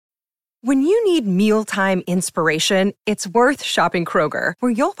When you need mealtime inspiration, it's worth shopping Kroger,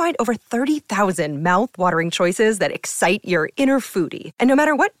 where you'll find over 30,000 mouth-watering choices that excite your inner foodie. And no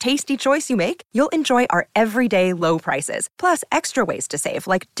matter what tasty choice you make, you'll enjoy our everyday low prices, plus extra ways to save,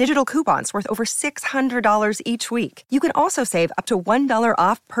 like digital coupons worth over $600 each week. You can also save up to $1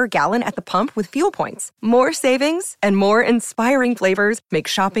 off per gallon at the pump with fuel points. More savings and more inspiring flavors make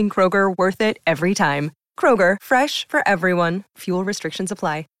shopping Kroger worth it every time. Kroger, fresh for everyone. Fuel restrictions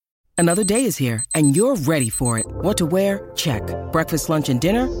apply. Another day is here, and you're ready for it. What to wear? Check. Breakfast, lunch, and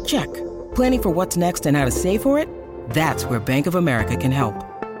dinner? Check. Planning for what's next and how to save for it? That's where Bank of America can help.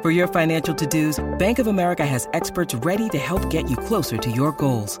 For your financial to-dos, Bank of America has experts ready to help get you closer to your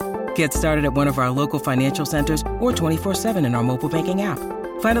goals. Get started at one of our local financial centers or 24/7 in our mobile banking app.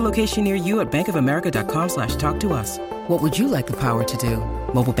 Find a location near you at bankofamerica.com/talktous. What would you like the power to do?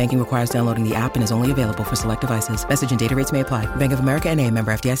 Mobile banking requires downloading the app and is only available for select devices. Message and data rates may apply. Bank of America N.A.,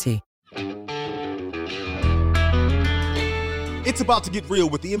 member FDIC. It's about to get real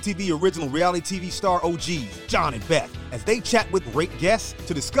with the MTV original reality TV star OGs, John and Beth, as they chat with great guests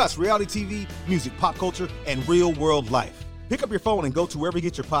to discuss reality TV, music, pop culture, and real-world life. Pick up your phone and go to wherever you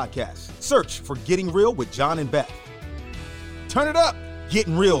get your podcasts. Search for Getting Real with John and Beth. Turn it up.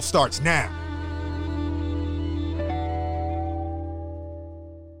 Getting Real starts now.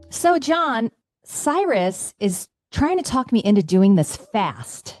 So, John, Cyrus is trying to talk me into doing this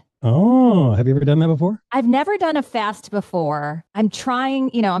fast. Oh, have you ever done that before? I've never done a fast before. I'm trying,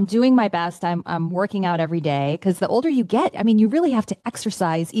 I'm doing my best. I'm working out every day because the older you get, you really have to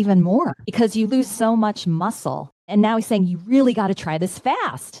exercise even more because you lose so much muscle. And now he's saying you really got to try this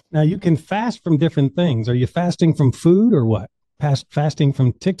fast. Now, you can fast from different things. Are you fasting from food or what? Fasting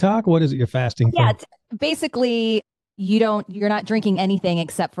from TikTok? What is it you're fasting from? Yeah, basically, you're not drinking anything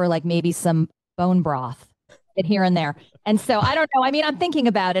except for like maybe some bone broth here and there. And so I don't know. I'm thinking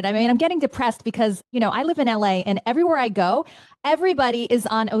about it. I'm getting depressed because, I live in LA and everywhere I go, everybody is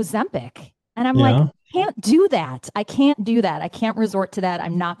on Ozempic. And I'm like, I can't do that. I can't do that. I can't resort to that.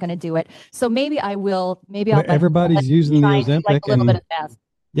 I'm not going to do it. So maybe I will. Maybe I'll. Everybody's using the Ozempic. Like a little bit of fast.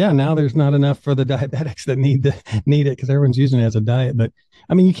 Yeah, now there's not enough for the diabetics that need it because everyone's using it as a diet. But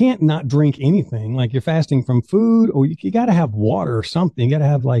you can't not drink anything. Like you're fasting from food, or you got to have water or something. You got to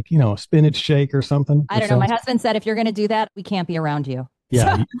have a spinach shake or something. I don't know. My husband said if you're going to do that, we can't be around you.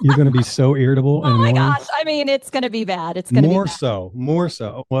 Yeah, you're going to be so irritable. Oh my gosh. It's going to be bad. It's going to be more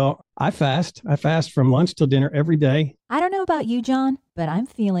so. Well, I fast from lunch till dinner every day. I don't know about you, John, but I'm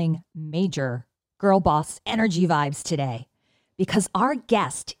feeling major girl boss energy vibes today. Because our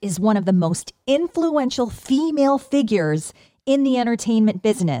guest is one of the most influential female figures in the entertainment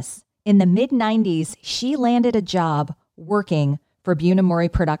business. In the mid-90s, she landed a job working for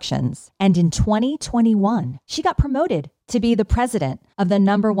Bunim Productions. And in 2021, she got promoted to be the president of the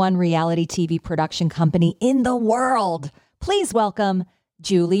 #1 reality TV production company in the world. Please welcome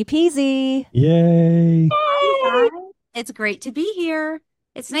Julie Pizzi. Yay. Hi. It's great to be here.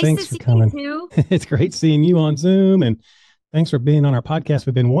 It's nice Thanks to see coming. you too. It's great seeing you on Zoom, and thanks for being on our podcast.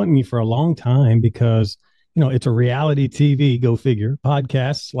 We've been wanting you for a long time because, it's a reality TV, go figure,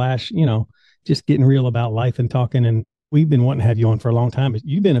 podcast / just getting real about life and talking. And we've been wanting to have you on for a long time, but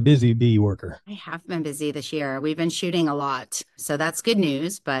you've been a busy bee worker. I have been busy this year. We've been shooting a lot. So that's good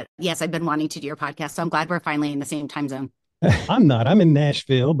news. But yes, I've been wanting to do your podcast. So I'm glad we're finally in the same time zone. I'm not. I'm in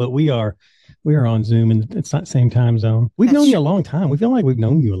Nashville, but we are on Zoom, and it's not the same time zone. We've known you a long time. We feel like we've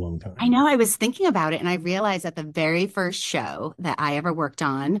known you a long time. I know. I was thinking about it, and I realized that the very first show that I ever worked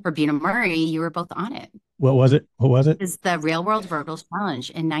on for Bunim, you were both on it. What was it? It's the Real World Virgos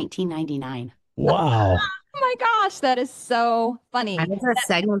Challenge in 1999. Wow. Oh my gosh, that is so funny. I was a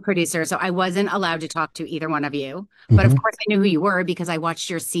segment producer, so I wasn't allowed to talk to either one of you. But of course, I knew who you were because I watched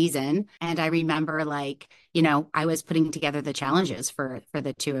your season. And I remember, I was putting together the challenges for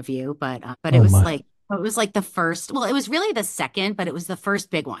the two of you. But it was like the first. Well, it was really the second, but it was the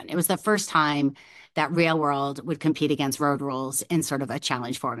first big one. It was the first time that Real World would compete against Road Rules in sort of a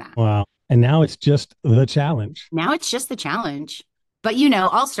challenge format. Wow. And now it's just the challenge. Now it's just the challenge. But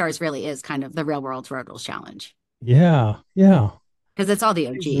All Stars really is kind of the Real World Road Rules Challenge. Yeah. Because it's all the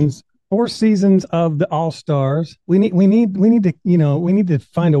OGs. 4 seasons of the All Stars. We need to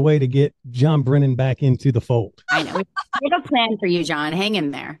find a way to get John Brennan back into the fold. I know. We have a plan for you, John. Hang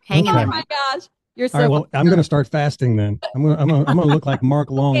in there. Hang in there. Oh my gosh. You're so all right, well, I'm going to start fasting then. I'm going to look like Mark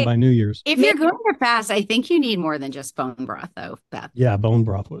Long by New Year's. If you're going to fast, I think you need more than just bone broth, though, Beth. Yeah, bone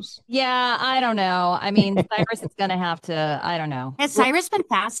broth was. Yeah, I don't know. Cyrus is going to have to, I don't know. Has Cyrus been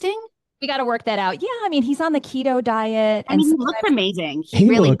fasting? We got to work that out. Yeah, he's on the keto diet. He looks amazing. He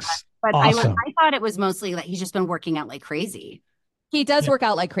really looks does. But awesome. I thought it was mostly that he's just been working out like crazy. He does work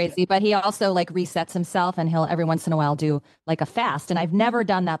out like crazy, but he also like resets himself and he'll every once in a while do like a fast. And I've never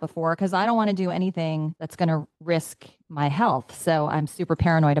done that before because I don't want to do anything that's going to risk my health. So I'm super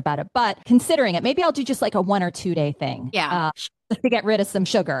paranoid about it. But considering it, maybe I'll do just like a 1 or 2 day thing. Yeah. Just to get rid of some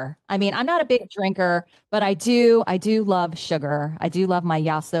sugar. I mean, I'm not a big drinker, but I do love sugar. I do love my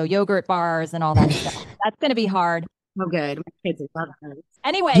Yasso yogurt bars and all that stuff. That's going to be hard. Oh, good. My kids love those.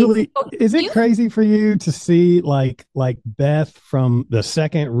 Anyway, Julie, so is it crazy for you to see like Beth from the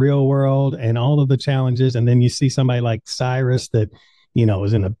second Real World and all of the challenges, and then you see somebody like Cyrus that,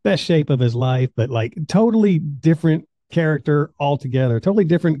 is in the best shape of his life, but like totally different character altogether, totally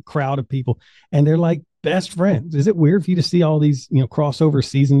different crowd of people, and they're like best friends. Is it weird for you to see all these, crossover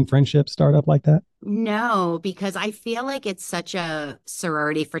season friendships start up like that? No, because I feel like it's such a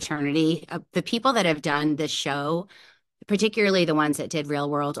sorority fraternity. The people that have done this show, particularly the ones that did Real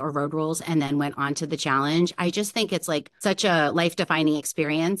World or Road Rules and then went on to the challenge. I just think it's like such a life-defining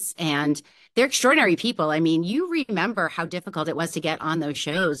experience, and they're extraordinary people. I mean, you remember how difficult it was to get on those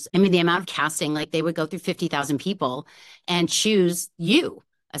shows. I mean, the amount of casting, like they would go through 50,000 people and choose you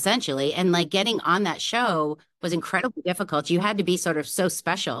essentially. And like getting on that show was incredibly difficult. You had to be sort of so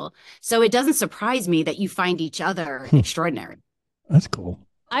special. So it doesn't surprise me that you find each other extraordinary. That's cool.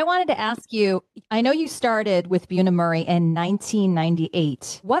 I wanted to ask you, I know you started with Bunim in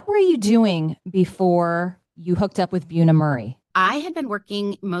 1998. What were you doing before you hooked up with Bunim? I had been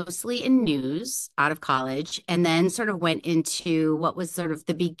working mostly in news out of college, and then sort of went into what was sort of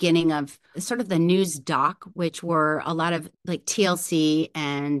the beginning of sort of the news doc, which were a lot of like TLC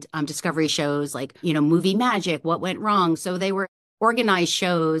and Discovery shows like, Movie Magic, What Went Wrong. So they were organized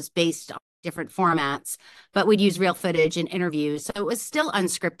shows based on different formats, but we'd use real footage and interviews. So it was still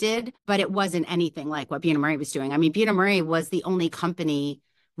unscripted, but it wasn't anything like what Bunim was doing. I mean, Bunim was the only company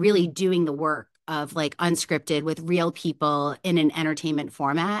really doing the work of like unscripted with real people in an entertainment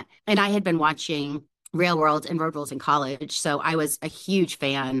format. And I had been watching Real World and Road Rules in college. So I was a huge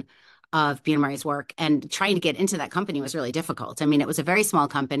fan of Bunim work, and trying to get into that company was really difficult. I mean, it was a very small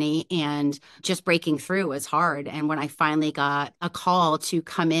company and just breaking through was hard. And when I finally got a call to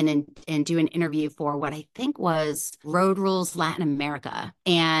come in and do an interview for what I think was Road Rules Latin America,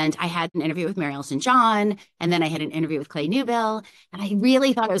 and I had an interview with Mary St. John, and then I had an interview with Clay Newbill, and I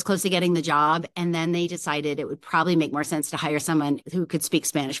really thought I was close to getting the job. And then they decided it would probably make more sense to hire someone who could speak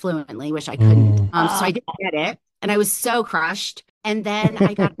Spanish fluently, which I couldn't. So I didn't get it. And I was so crushed. And then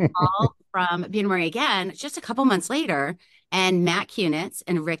I got a call from Bunim again just a couple months later, and Matt Kunitz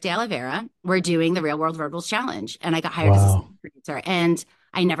and Rick De Oliveira were doing the Real World Road Rules Challenge. And I got hired as a producer, and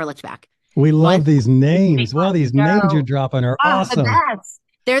I never looked back. We love these names. Wow, these names you're dropping are awesome. The best.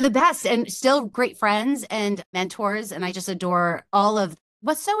 They're the best, and still great friends and mentors. And I just adore all of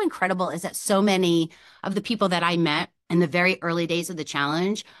what's so incredible is that so many of the people that I met in the very early days of the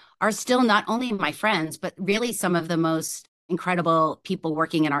challenge are still not only my friends, but really some of the most incredible people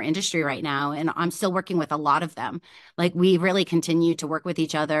working in our industry right now. And I'm still working with a lot of them. Like we really continue to work with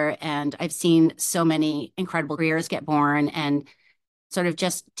each other. And I've seen so many incredible careers get born, and sort of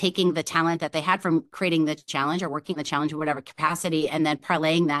just taking the talent that they had from creating the challenge or working the challenge in whatever capacity, and then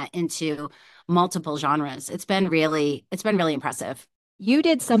parlaying that into multiple genres. It's been really impressive. You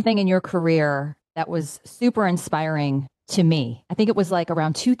did something in your career that was super inspiring to me. I think it was like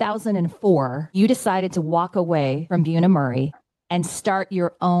around 2004. You decided to walk away from Bunim and start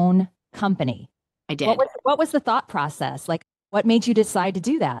your own company. I did. What was the thought process? Like, what made you decide to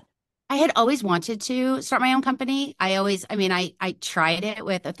do that? I had always wanted to start my own company. I tried it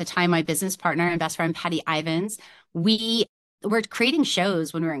with, at the time, my business partner and best friend, Patty Ivins. We were creating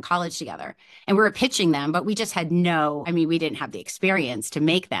shows when we were in college together, and we were pitching them, but we just had we didn't have the experience to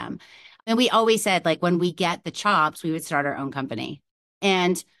make them. And we always said, like, when we get the chops, we would start our own company.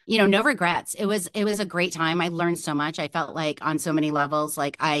 And, no regrets. It was a great time. I learned so much. I felt like on so many levels,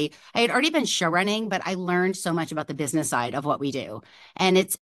 like I had already been show running, but I learned so much about the business side of what we do. And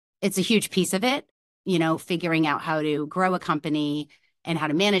it's a huge piece of it, figuring out how to grow a company and how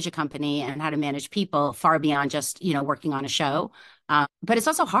to manage a company and how to manage people far beyond just, working on a show. But it's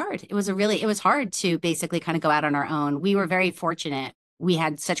also hard. It was hard to basically kind of go out on our own. We were very fortunate. We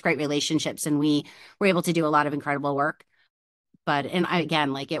had such great relationships, and we were able to do a lot of incredible work.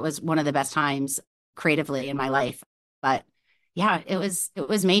 It was one of the best times creatively in my life. But yeah, it was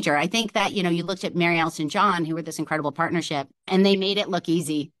major. I think that, you looked at Mary St. John, who were this incredible partnership, and they made it look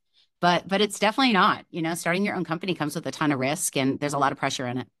easy. But it's definitely not. Starting your own company comes with a ton of risk, and there's a lot of pressure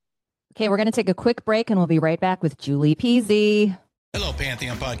in it. Okay, we're going to take a quick break, and we'll be right back with Julie Pizzi. Hello,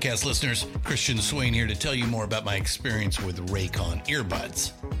 Pantheon podcast listeners. Christian Swain here to tell you more about my experience with Raycon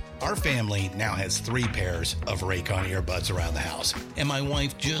earbuds. Our family now has 3 pairs of Raycon earbuds around the house, and my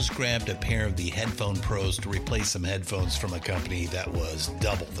wife just grabbed a pair of the Headphone Pros to replace some headphones from a company that was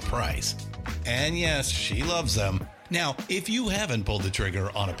double the price. And yes, she loves them. Now, if you haven't pulled the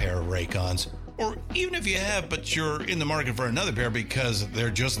trigger on a pair of Raycons, or even if you have, but you're in the market for another pair because they're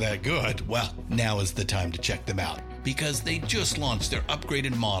just that good, well, now is the time to check them out, because they just launched their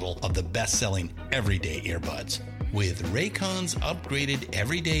upgraded model of the best-selling everyday earbuds. With Raycon's upgraded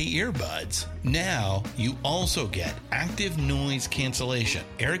everyday earbuds, now you also get active noise cancellation,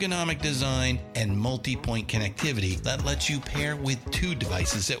 ergonomic design, and multi-point connectivity that lets you pair with 2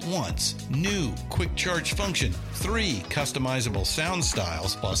 devices at once. New quick charge function, 3 customizable sound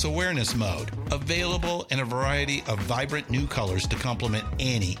styles, plus awareness mode. Available in a variety of vibrant new colors to complement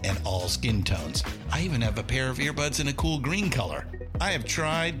any and all skin tones. I even have a pair of earbuds in a cool green color. I have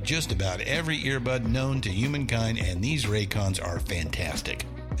tried just about every earbud known to humankind, and these Raycons are fantastic.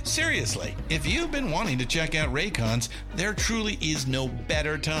 Seriously, if you've been wanting to check out Raycons, there truly is no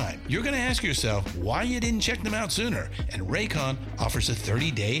better time. You're going to ask yourself why you didn't check them out sooner, and Raycon offers a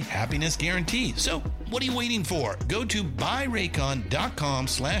 30-day happiness guarantee. So what are you waiting for? Go to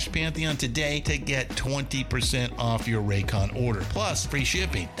buyraycon.com/Pantheon today to get 20% off your Raycon order, plus free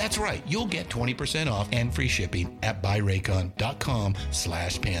shipping. That's right, you'll get 20% off and free shipping at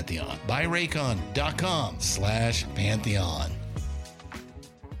buyraycon.com/Pantheon. buyraycon.com/Pantheon.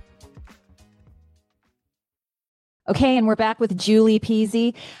 Okay, and we're back with Julie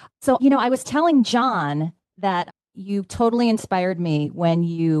Pizzi. So, I was telling John that you totally inspired me when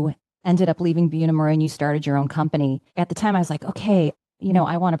you ended up leaving Bunim and you started your own company. At the time, I was like, okay,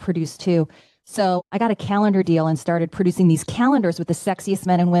 I want to produce too. So I got a calendar deal and started producing these calendars with the sexiest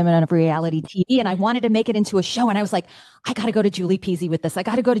men and women of reality TV. And I wanted to make it into a show. And I was like, I got to go to Julie Pizzi with this. I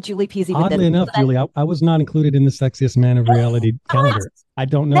got to go to Julie Pizzi with this. Oddly enough, Julie, I was not included in the sexiest man of reality calendar. I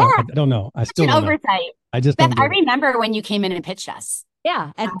don't know. I don't know. I still don't know. Oversight. I just Beth, don't I remember when you came in and pitched us.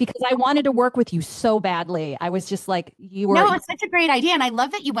 Yeah. And because I wanted to work with you so badly. I was just like, No, it's such a great idea. And I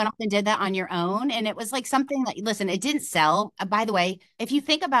love that you went off and did that on your own. And it was like something that, listen, it didn't sell. By the way, if you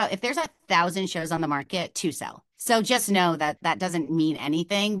think about, if there's 1,000 shows on the market, 2 sell. So just know that that doesn't mean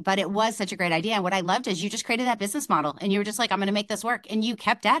anything, but it was such a great idea. And what I loved is you just created that business model and you were just like, I'm going to make this work. And you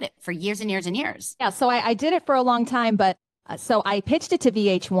kept at it for years and years and years. Yeah. So I did it for a long time, but so I pitched it to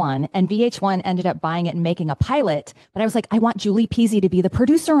VH1 and VH1 ended up buying it and making a pilot. But I was like, I want Julie Pizzi to be the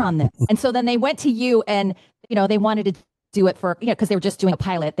producer on this. And so then they went to you and, they wanted to do it for, because they were just doing a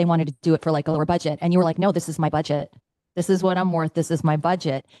pilot. They wanted to do it for like a lower budget. And you were like, no, this is my budget. This is what I'm worth. This is my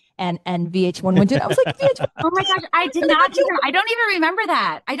budget. And VH1 went to it. I was like, VH1. Oh my gosh, I did not do that. I don't even remember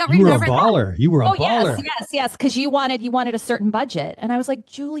that. I don't remember that. You were a baller. You were a baller. Yes. Because you wanted a certain budget. And I was like,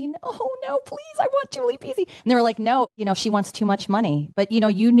 Julie, no, please. I want Julie Pizzi. And they were like, no, she wants too much money. But,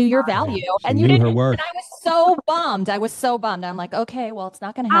 you knew your value. And you didn't. Her worth. And I was so bummed. I'm like, okay, well, it's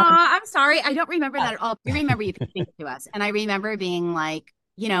not going to happen. I'm sorry. I don't remember that at all. I remember you pitching to us. And I remember being like,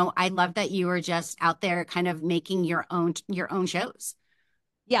 I love that you were just out there kind of making your own shows.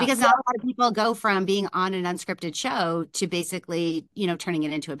 Yeah. Because not a lot of people go from being on an unscripted show to basically, turning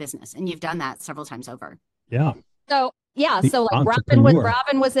it into a business. And you've done that several times over. Yeah. So, yeah. So like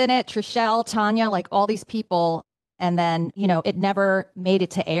Robin was in it, Trishelle, Tanya, like all these people. And then, it never made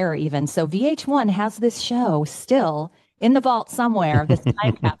it to air even. So VH1 has this show still in the vault somewhere, this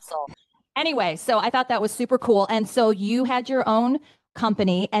time capsule. Anyway, so I thought that was super cool. And so you had your own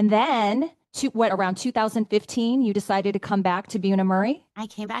company, and then around 2015 you decided to come back to Bunim Murray? I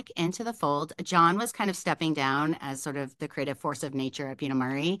came back into the fold. John was kind of stepping down as sort of the creative force of nature at Bunim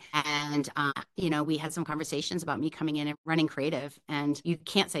Murray, and we had some conversations about me coming in and running creative, and you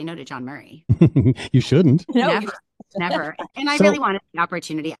can't say no to John Murray. You shouldn't. Never. And I really wanted the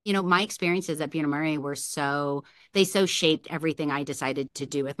opportunity. My experiences at Bunim Murray were so shaped everything I decided to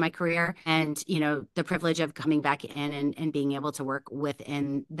do with my career. And, the privilege of coming back in and being able to work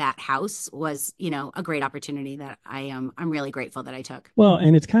within that house was, a great opportunity that I'm really grateful that I took. Well,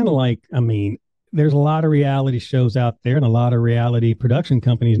 and it's kind of like, there's a lot of reality shows out there and a lot of reality production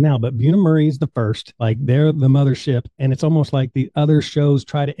companies now, but Bunim Murray is the first. Like, they're the mothership. And it's almost like the other shows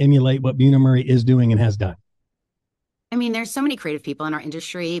try to emulate what Bunim Murray is doing and has done. There's so many creative people in our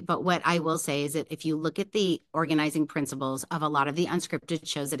industry, but what I will say is that if you look at the organizing principles of a lot of the unscripted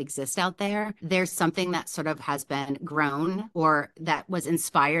shows that exist out there, there's something that sort of has been grown or that was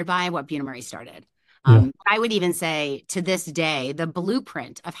inspired by what Bunim Murray started. I would even say to this day, the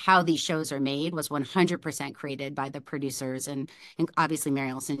blueprint of how these shows are made was 100% created by the producers and obviously Mary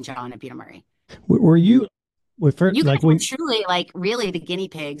Ellis and John at Bunim Murray. Were you You guys like were when, truly like really the guinea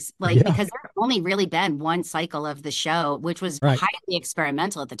pigs, like yeah, because there only really been one cycle of the show, which was right, highly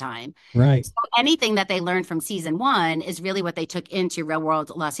experimental at the time. right. So anything that they learned from season one is really what they took into real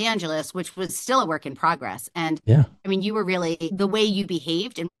world Los Angeles, which was still a work in progress. And Yeah. I mean, you were really the way you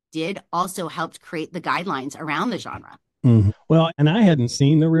behaved and did also helped create the guidelines around the genre. Well, and I hadn't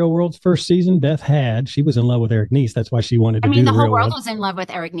seen the Real World's first season. Beth had. She was in love with Eric Nies. That's why she wanted I to do mean, the the whole Real world World. was in love with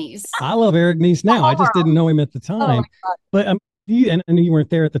Eric Nies. I love Eric Nies The now. I whole just didn't world. know him at the Oh my time. God. But do you, and you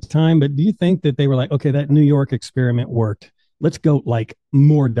weren't there at the time, but do you think that they were like, okay, that New York experiment worked. Let's go like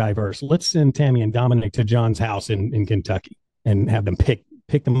more diverse. Let's send Tammy and Dominic to John's house in Kentucky and have them pick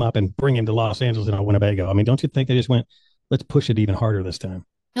them up and bring him to Los Angeles and Winnebago. I mean, don't you think they just went, let's push it even harder this time?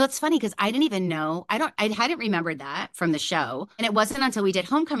 No, it's funny because I didn't even know. I hadn't remembered that from the show. And it wasn't until we did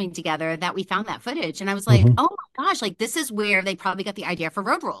Homecoming together that we found that footage. And I was like, Mm-hmm. oh my gosh, like this is where they probably got the idea for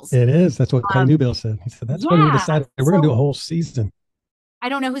road rules. It is. That's what Clay Um, Newbill said. He said that's when we yeah. decided we're going to do a So whole season. I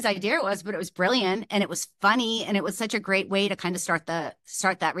don't know whose idea it was, but it was brilliant and it was funny and it was such a great way to kind of start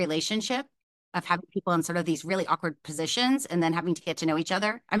that relationship of having people in sort of these really awkward positions and then having to get to know each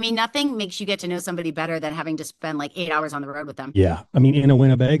other. I mean, nothing makes you get to know somebody better than having to spend like 8 hours on the road with them. Yeah. I mean, in a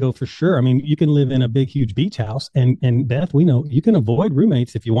Winnebago for sure. I mean, you can live in a big, huge beach house. And Beth, we know you can avoid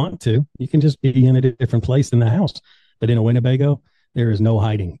roommates if you want to. You can just be in a different place in the house. But in a Winnebago, there is no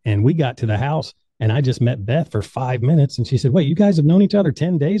hiding. And we got to the house and I just met Beth for 5 minutes. And she said, wait, you guys have known each other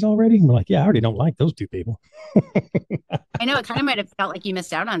 10 days already? And we're like, yeah, I already don't like those two people. I know it kind of might have felt like you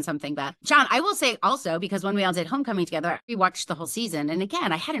missed out on something, Beth. John, I will say also, because when we all did Homecoming together, we watched the whole season. And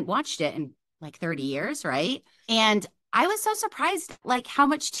again, I hadn't watched it in like 30 years, right? And I was so surprised, like how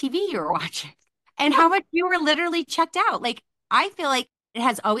much TV you were watching and how much you were literally checked out. Like, I feel like it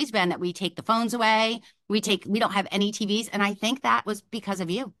has always been that we take the phones away. We don't have any TVs. And I think that was because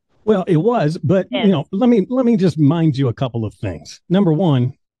of you. Well, it was, but Yeah. you know, let me just mind you a couple of things. Number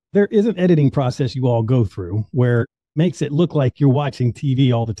one, there is an editing process you all go through where it makes it look like you're watching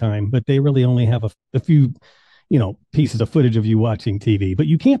TV all the time, but they really only have a few, you know, pieces of footage of you watching TV. But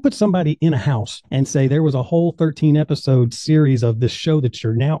you can't put somebody in a house and say there was a whole 13 episode series of this show that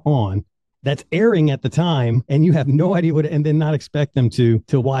you're now on that's airing at the time, and you have no idea what, and then not expect them to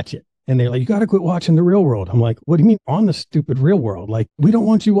watch it. And they're like, you got to quit watching the Real World. I'm like, what do you mean on the stupid Real World? Like, we don't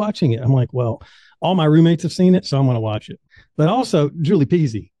want you watching it. I'm like, well, all my roommates have seen it, so I'm going to watch it. But also, Julie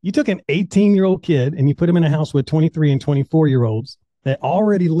Pizzi, you took an 18-year-old kid and you put him in a house with 23 and 24-year-olds that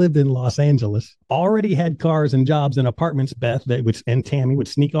already lived in Los Angeles, already had cars and jobs and apartments, Beth, and Tammy would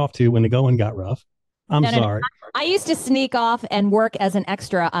sneak off to when the going got rough. I'm sorry. I used to sneak off and work as an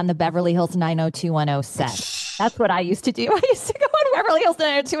extra on the Beverly Hills 90210 set. That's what I used to do. I used to go on Beverly Hills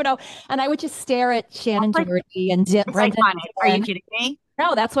 90210 and I would just stare at Shannon Doherty and Brendan. Are you kidding me?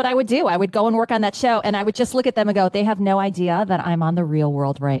 No, that's what I would do. I would go and work on that show and I would just look at them and go, they have no idea that I'm on the Real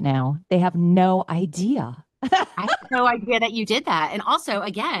World right now. They have no idea. I had no idea that you did that. And also,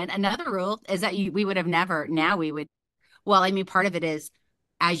 again, another rule is that we would have never, now we would, well, I mean, part of it is,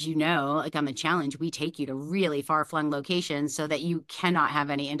 as you know, like on the challenge, we take you to really far-flung locations so that you cannot have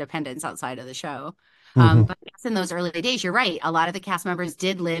any independence outside of the show. But in those early days, you're right. A lot of the cast members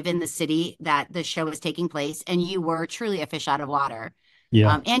did live in the city that the show was taking place, and you were truly a fish out of water.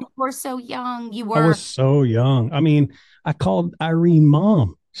 Yeah. And you were so young. I was so young. I mean, I called Irene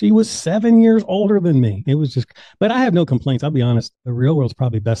mom. She was 7 years older than me. It was just, but I have no complaints. I'll be honest. The Real World's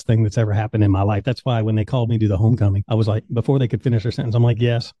probably the best thing that's ever happened in my life. That's why when they called me to do the Homecoming, I was like, before they could finish their sentence, I'm like,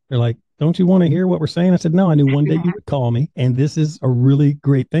 yes. They're like, don't you want to hear what we're saying? I said, no, I knew one day you would call me. And this is a really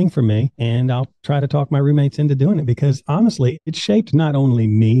great thing for me. And I'll try to talk my roommates into doing it because honestly, it shaped not only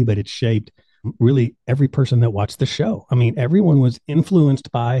me, but it shaped really every person that watched the show. I mean, everyone was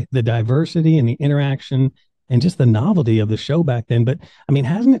influenced by the diversity and the interaction and just the novelty of the show back then. But I mean,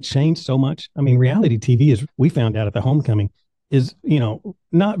 hasn't it changed so much? I mean, reality TV, as we found out at the Homecoming, is, you know,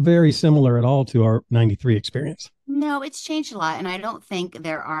 not very similar at all to our 93 experience. No, it's changed a lot. And I don't think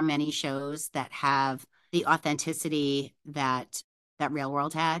there are many shows that have the authenticity that Real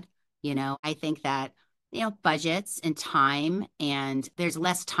World had. You know, I think that, you know, budgets and time, and there's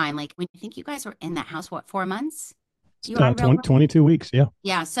less time. Like when you think you guys were in that house, what, 4 months? 22 weeks. Yeah.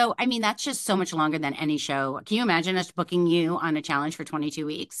 Yeah. So, I mean, that's just so much longer than any show. Can you imagine us booking you on a challenge for 22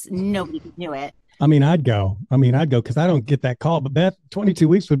 weeks? Nobody can do it. I mean, I'd go because I don't get that call. But Beth, 22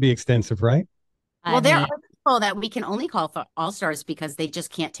 weeks would be extensive, right? Well, there are people that we can only call for All Stars because they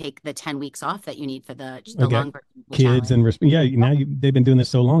just can't take the 10 weeks off that you need for the longer kids challenge. They've been doing this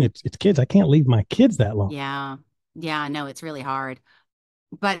so long. It's kids. I can't leave my kids that long. Yeah. Yeah. No, it's really hard.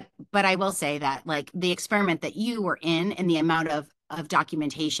 But I will say that like the experiment that you were in and the amount of of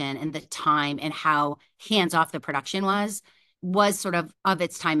documentation and the time and how hands off the production was sort of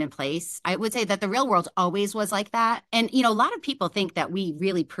its time and place. I would say that the real world always was like that. And, a lot of people think that we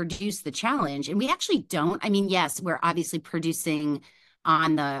really produce the challenge, and we actually don't. I mean, yes, we're obviously producing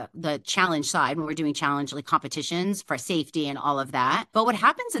on the challenge side when we're doing challenge like competitions for safety and all of that. But what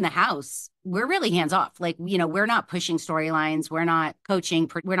happens in the house, we're really hands off. Like, we're not pushing storylines. We're not coaching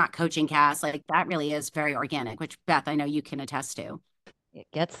casts. Like that really is very organic, which Beth, I know you can attest to. It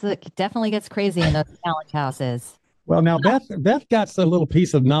definitely gets crazy in those challenge houses. Well, now Beth got a little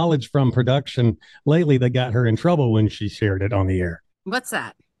piece of knowledge from production lately that got her in trouble when she shared it on the air. What's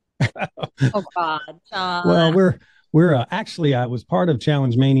that? Oh God, John. Well, we're actually, I was part of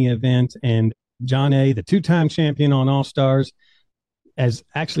Challenge Mania event, and John A., the 2-time champion on All Stars, has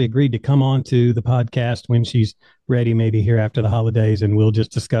actually agreed to come on to the podcast when she's ready, maybe here after the holidays, and we'll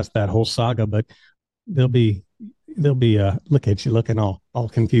just discuss that whole saga. But they'll be look at you looking all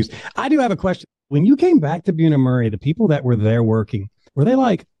confused. I do have a question. When you came back to Bunim Murray, the people that were there working, were they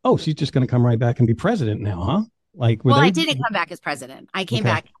like, oh, she's just going to come right back and be president now, huh? Like, I didn't come back as president. I came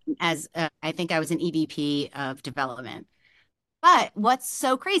back as, I think I was an EVP of development. But what's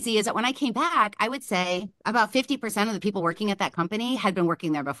so crazy is that when I came back, I would say about 50% of the people working at that company had been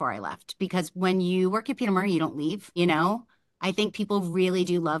working there before I left. Because when you work at Bunim Murray, you don't leave, I think people really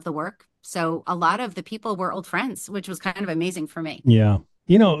do love the work. So a lot of the people were old friends, which was kind of amazing for me. Yeah.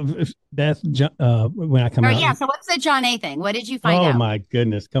 Beth, when I come out. Yeah. So what's the John A. thing? What did you find out? Oh, my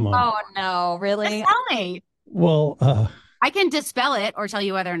goodness. Come on. Oh, no, really? Just tell me. Well, I can dispel it or tell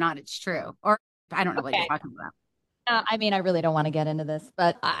you whether or not it's true. Or I don't know what you're talking about. I mean, I really don't want to get into this,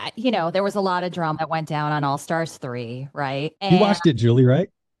 but there was a lot of drama that went down on All Stars 3, right? And you watched it, Julie, right?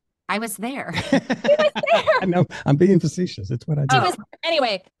 I was there. I know. I'm being facetious. It's what I do.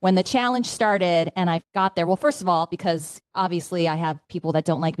 Anyway, when the challenge started and I got there, well, first of all, because obviously I have people that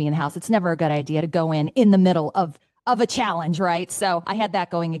don't like me in the house, it's never a good idea to go in the middle of a challenge, right? So I had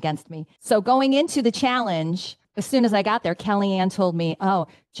that going against me. So going into the challenge, as soon as I got there, Kellyanne told me, oh,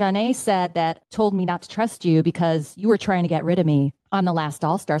 Janae told me not to trust you because you were trying to get rid of me on the last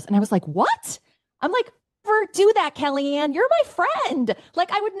All Stars. And I was like, what? I'm like, never do that, Kellyanne. You're my friend.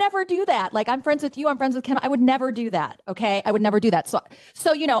 Like, I would never do that. Like, I'm friends with you. I'm friends with Kim. I would never do that. Okay. I would never do that. So,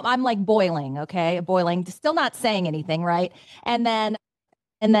 I'm like boiling. Okay. Boiling, still not saying anything. Right. And then,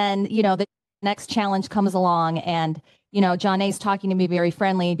 the next challenge comes along and, John A's talking to me very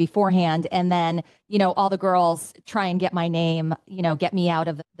friendly beforehand. And then, all the girls try and get my name, get me out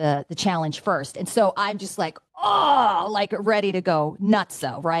of the challenge first. And so I'm just like, ready to go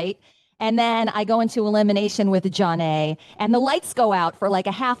nutso. Right. And then I go into elimination with John A. and the lights go out for like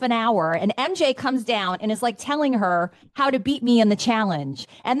a half an hour. And MJ comes down and is like telling her how to beat me in the challenge.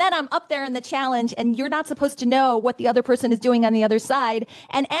 And then I'm up there in the challenge and you're not supposed to know what the other person is doing on the other side.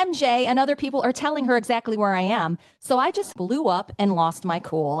 And MJ and other people are telling her exactly where I am. So I just blew up and lost my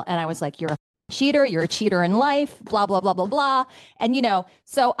cool. And I was like, you're a cheater, you're a cheater in life, blah, blah, blah, blah, blah. And,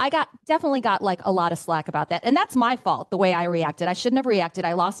 so I definitely got like a lot of slack about that. And that's my fault, the way I reacted. I shouldn't have reacted.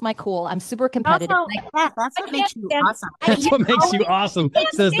 I lost my cool. I'm super competitive. Also, that's what makes you awesome. That's what makes you awesome,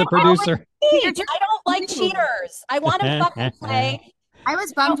 says the producer. I don't like cheaters. I want to fucking play. I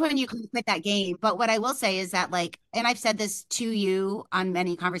was bummed when you quit that game. But what I will say is that, like, and I've said this to you on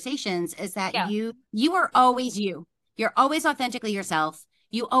many conversations, is that you are always you. You're always authentically yourself.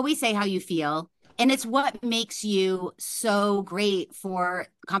 You always say how you feel. And it's what makes you so great for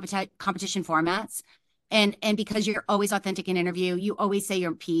competition formats. And because you're always authentic in interview, you always say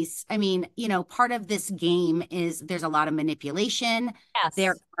your piece. I mean, part of this game is there's a lot of manipulation. Yes,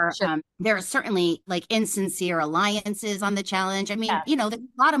 there are certainly like insincere alliances on the challenge. I mean, there's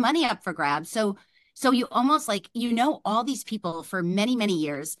a lot of money up for grabs. So you almost like, all these people for many, many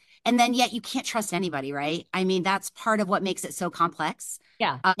years, and then yet you can't trust anybody, right? I mean, that's part of what makes it so complex.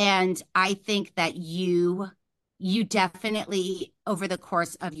 Yeah. And I think that you definitely, over the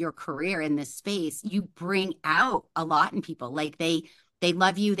course of your career in this space, you bring out a lot in people. Like they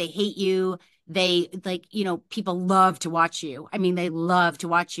love you, they hate you, they people love to watch you. I mean, they love to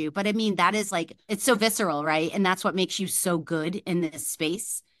watch you. But I mean, that is like, it's so visceral, right? And that's what makes you so good in this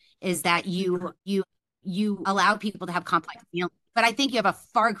space, is that you allow people to have complex feelings. But I think you have a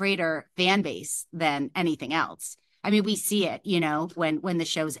far greater fan base than anything else. I mean, we see it, when the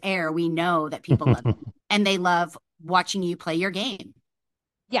shows air, we know that people love you and they love watching you play your game.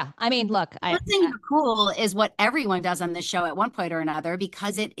 Yeah. I mean, look, Something cool is what everyone does on this show at one point or another,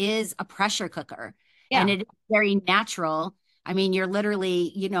 because it is a pressure cooker and it is very natural. I mean, you're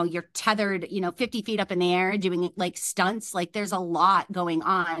literally, you're tethered, 50 feet up in the air doing like stunts. Like there's a lot going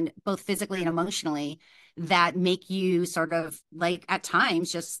on, both physically and emotionally, that make you sort of like at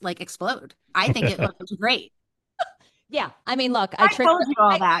times just like explode. I think it looks great. Yeah. I mean, look, I told you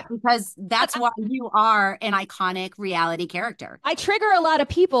all that because that's why you are an iconic reality character. I trigger a lot of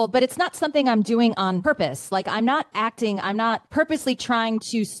people, but it's not something I'm doing on purpose. Like, I'm not purposely trying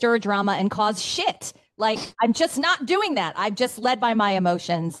to stir drama and cause shit. Like, I'm just not doing that. I'm just led by my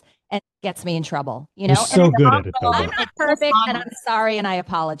emotions, and it gets me in trouble, you know? You're so good at it, though. I'm not perfect, and I'm sorry, and I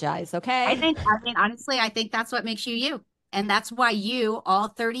apologize, okay? I mean, honestly, I think that's what makes you you. And that's why you, all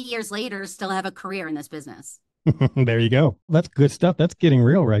 30 years later, still have a career in this business. There you go. That's good stuff. That's getting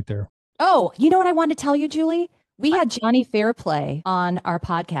real right there. Oh, you know what I wanted to tell you, Julie? We had Johnny Fairplay on our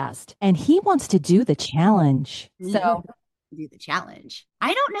podcast, and he wants to do the challenge. So do the challenge.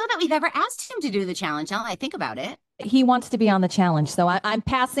 I don't know that we've ever asked him to do the challenge. Now that I think about it, he wants to be on the challenge. So I'm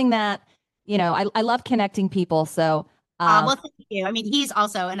passing that. You know, I love connecting people. So well, thank you. I mean, he's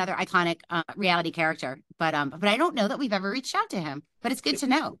also another iconic reality character, but I don't know that we've ever reached out to him. But it's good to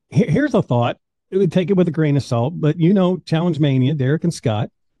know. Here's a thought. It would take it with a grain of salt, but you know, Challenge Mania, Derek and Scott,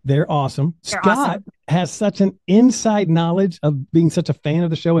 they're awesome. Scott has such an inside knowledge of being such a fan of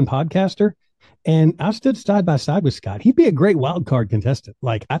the show and podcaster. And I've stood side by side with Scott. He'd be a great wild card contestant.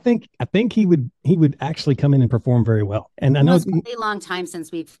 Like, I think he would actually come in and perform very well. And I know it's a long time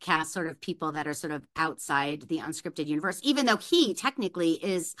since we've cast sort of people that are sort of outside the unscripted universe, even though he technically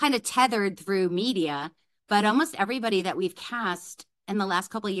is kind of tethered through media. But almost everybody that we've cast in the last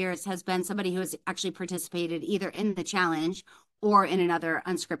couple of years has been somebody who has actually participated either in the challenge or in another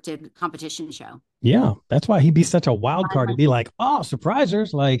unscripted competition show. Yeah, that's why he'd be such a wild card. He'd be like, oh,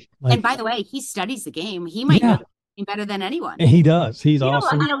 surprisers. Like, and by the way, he studies the game. He might know the game better than anyone. He does. He's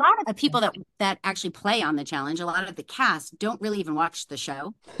awesome. A lot of the people that actually play on the challenge, a lot of the cast don't really even watch the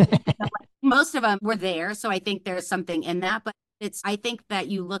show. Most of them were there. So I think there's something in that. But I think that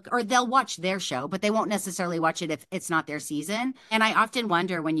you look, or they'll watch their show, but they won't necessarily watch it if it's not their season. And I often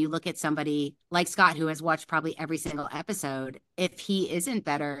wonder when you look at somebody like Scott, who has watched probably every single episode, if he isn't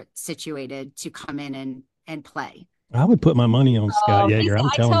better situated to come in and play. I would put my money on Scott Yeager.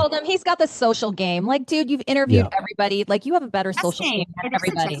 I told him he's got the social game. Like, dude, you've interviewed everybody. Like, you have a better social game than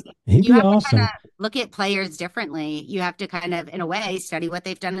everybody. He'd be awesome. To look at players differently. You have to kind of, in a way, study what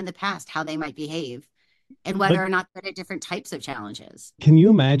they've done in the past, how they might behave. And whether or not there are different types of challenges. Can you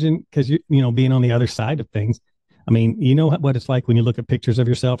imagine, because you know, being on the other side of things, I mean, you know what it's like when you look at pictures of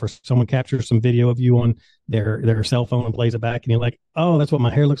yourself or someone captures some video of you on their cell phone and plays it back, and you're like, oh, that's what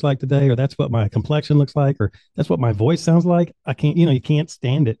my hair looks like today, or that's what my complexion looks like, or that's what my voice sounds like. You can't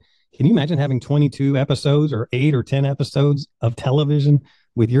stand it. Can you imagine having 22 episodes or 8 or 10 episodes of television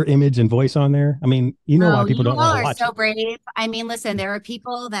with your image and voice on there? I mean, you know why people don't want to watch it. You are so brave. I mean, listen, there are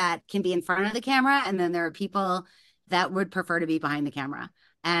people that can be in front of the camera, and then there are people that would prefer to be behind the camera.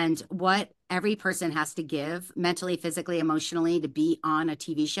 And what every person has to give mentally, physically, emotionally to be on a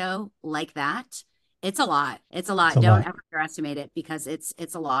TV show like that, it's a lot. It's a lot. Don't ever underestimate it, because it's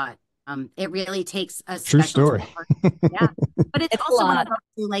a lot. It really takes a true story. Yeah. But it's also a lot.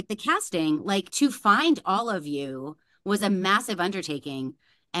 Like the casting, like to find all of you was a massive undertaking.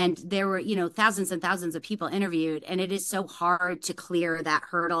 And there were, thousands and thousands of people interviewed. And it is so hard to clear that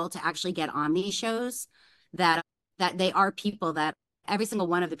hurdle to actually get on these shows, that they are people that every single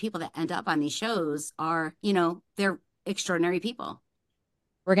one of the people that end up on these shows are, they're extraordinary people.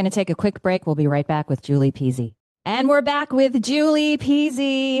 We're going to take a quick break. We'll be right back with Julie Pizzi. And we're back with Julie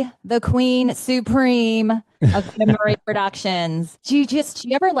Pizzi, the Queen Supreme of Murray Productions. Do you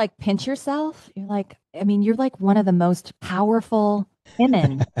ever like pinch yourself? You're like one of the most powerful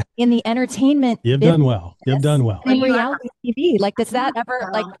women in the entertainment. You've done well. You've done well. In reality TV. Like, does that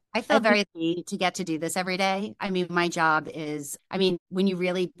ever I feel very lucky to get to do this every day. I mean, my job is, when you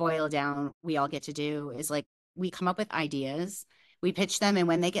really boil down, we all get to do is like, we come up with ideas, we pitch them, and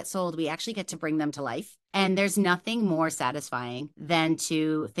when they get sold, we actually get to bring them to life. And there's nothing more satisfying than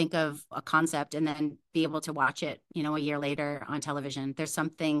to think of a concept and then be able to watch it, a year later on television. There's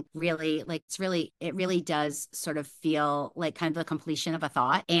something really it really does sort of feel like kind of the completion of a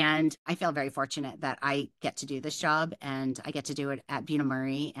thought. And I feel very fortunate that I get to do this job, and I get to do it at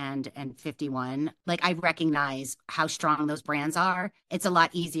Bunim and 51. Like, I recognize how strong those brands are. It's a lot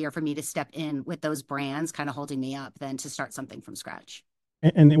easier for me to step in with those brands kind of holding me up than to start something from scratch.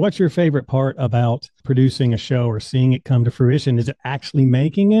 And what's your favorite part about producing a show or seeing it come to fruition? Is it actually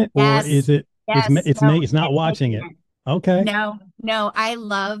making it, or is it? It's not watching it. Okay. No, I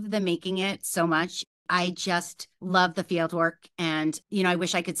love the making it so much. I just love the field work. And, I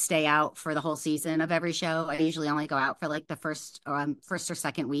wish I could stay out for the whole season of every show. I usually only go out for like the first or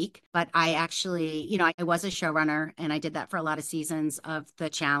second week. But I actually, I was a showrunner and I did that for a lot of seasons of the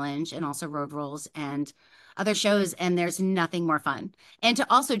challenge and also Road Rules and other shows. And there's nothing more fun. And to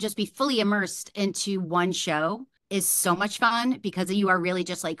also just be fully immersed into one show is so much fun because you are really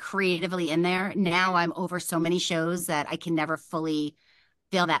just like creatively in there. Now I'm over so many shows that I can never fully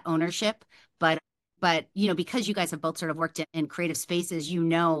feel that ownership. But because you guys have both sort of worked in creative spaces,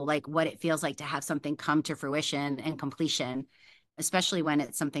 like what it feels like to have something come to fruition and completion, especially when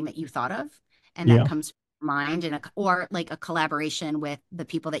it's something that you thought of and that comes from mind or like a collaboration with the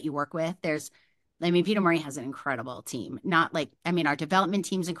people that you work with. Bunim has an incredible team. Our development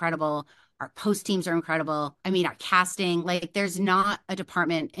team's incredible. Our post teams are incredible. Our casting, like there's not a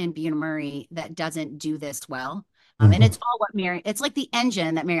department in Bunim that doesn't do this well. And it's all it's like the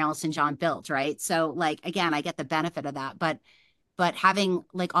engine that Mary Alice and John built, right? So like, again, I get the benefit of that, but having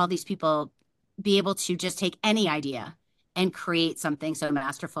like all these people be able to just take any idea and create something so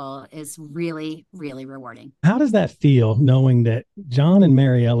masterful is really, really rewarding. How does that feel knowing that John and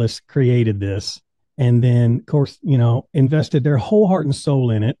Mary Ellis created this and then, of course, invested their whole heart and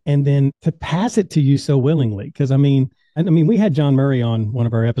soul in it and then to pass it to you so willingly? Because we had John Murray on one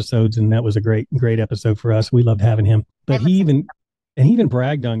of our episodes, and that was a great, great episode for us. We loved having him. But he even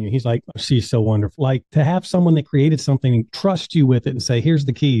bragged on you. He's like, oh, she's so wonderful. Like to have someone that created something and trust you with it and say, here's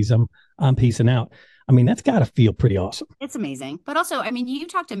the keys. I'm peacing out. That's got to feel pretty awesome. It's amazing. But also, you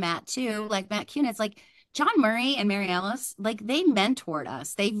talk to Matt too, like Matt Kunitz, like John Murray and Mary Alice, like they mentored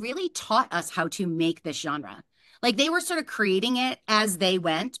us. They really taught us how to make this genre. Like they were sort of creating it as they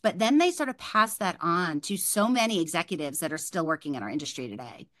went, but then they sort of passed that on to so many executives that are still working in our industry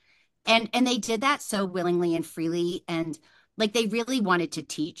today. And they did that so willingly and freely. And like they really wanted to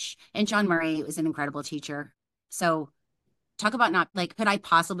teach. And John Murray was an incredible teacher. So talk about not like, could I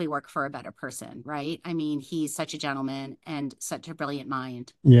possibly work for a better person? Right. He's such a gentleman and such a brilliant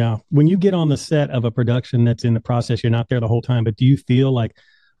mind. Yeah. When you get on the set of a production that's in the process, you're not there the whole time, but do you feel like,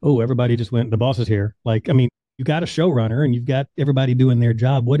 oh, everybody just went, the boss is here? Like, you got a showrunner and you've got everybody doing their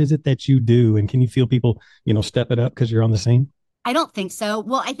job. What is it that you do? And can you feel people, step it up because you're on the scene? I don't think so.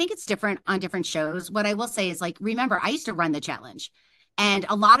 Well, I think it's different on different shows. What I will say is like, remember, I used to run the challenge. And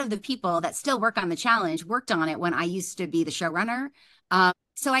a lot of the people that still work on the challenge worked on it when I used to be the showrunner.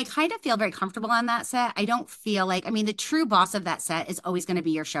 So I kind of feel very comfortable on that set. I don't feel like, the true boss of that set is always going to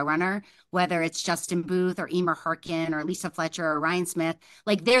be your showrunner, whether it's Justin Booth or Emer Harkin or Lisa Fletcher or Ryan Smith.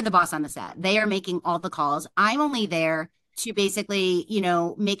 Like they're the boss on the set. They are making all the calls. I'm only there to basically,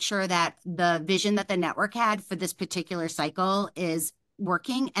 make sure that the vision that the network had for this particular cycle is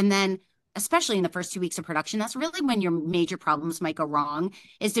working. And then especially in the first 2 weeks of production, that's really when your major problems might go wrong,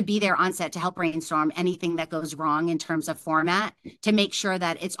 is to be there on set to help brainstorm anything that goes wrong in terms of format, to make sure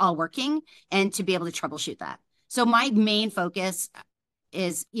that it's all working and to be able to troubleshoot that. So my main focus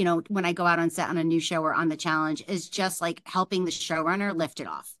is, when I go out on set on a new show or on the challenge, is just like helping the showrunner lift it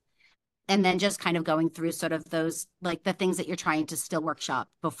off. And then just kind of going through sort of those, like the things that you're trying to still workshop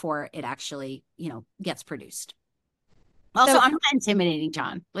before it actually, gets produced. Also, I'm not intimidating,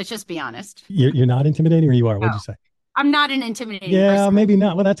 John. Let's just be honest. You're not intimidating, or you are? What'd you say? I'm not an intimidating person. Maybe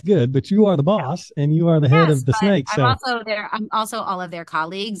not. Well, that's good. But you are the boss, and you are the head of the snake. So I'm also all of their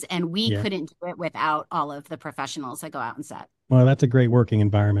colleagues, and we couldn't do it without all of the professionals that go out and set. Well, that's a great working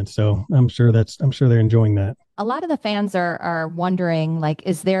environment. So I'm sure they're enjoying that. A lot of the fans are wondering, like,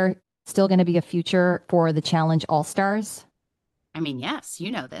 is there still going to be a future for the Challenge All-Stars? Yes,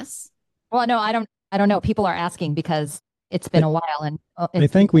 you know this. Well, no, I don't know. People are asking because it's been a while, and they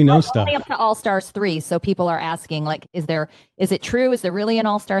think we know stuff. Only up to All-Stars 3, so people are asking, like, is it true? Is there really an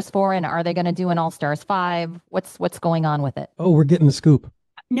All-Stars 4, and are they going to do an All-Stars 5? What's going on with it? Oh, we're getting the scoop.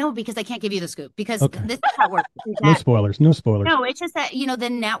 No, because I can't give you the scoop because this is how it works. No spoilers. No, it's just that, the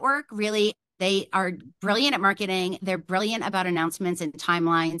network really, they are brilliant at marketing. They're brilliant about announcements and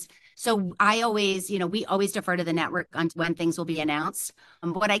timelines. So I always, we always defer to the network on when things will be announced.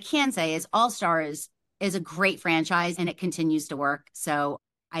 What I can say is All-Stars is a great franchise and it continues to work. So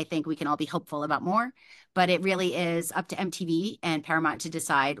I think we can all be hopeful about more, but it really is up to MTV and Paramount to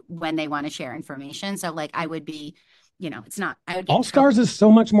decide when they want to share information. So like I would be, it's not. All-Stars is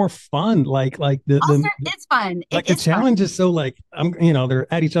so much more fun. Like it's fun. Like the challenge is so like,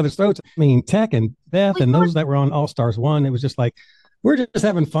 they're at each other's throats. Tech and Beth and those that were on All-Stars 1, it was just like, we're just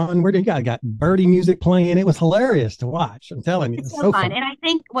having fun. We got birdie music playing. It was hilarious to watch. I'm telling you. It's so fun. And I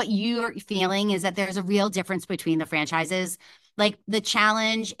think what you're feeling is that there's a real difference between the franchises. Like the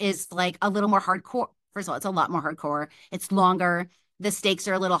challenge is like a little more hardcore. First of all, it's a lot more hardcore. It's longer. The stakes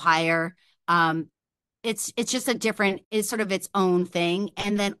are a little higher. it's just a different, it's sort of its own thing.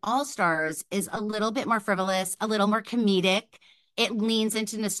 And then All Stars is a little bit more frivolous, a little more comedic. It leans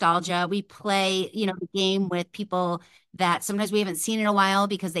into nostalgia. We play, the game with people that sometimes we haven't seen in a while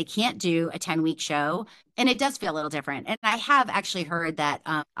because they can't do a 10-week show. And it does feel a little different. And I have actually heard that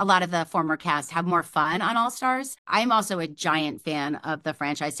a lot of the former cast have more fun on All Stars. I'm also a giant fan of the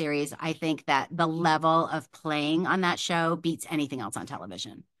franchise series. I think that the level of playing on that show beats anything else on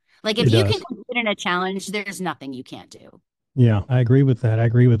television. Like if you can compete in a challenge, there's nothing you can't do. Yeah, I agree with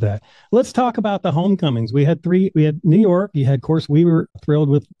that. Let's talk about the homecomings. We had New York. You had, of course, we were thrilled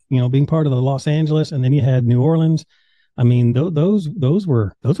with, being part of the Los Angeles, and then you had New Orleans. I mean, those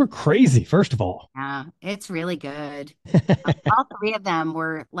were crazy, first of all. Yeah, it's really good. All three of them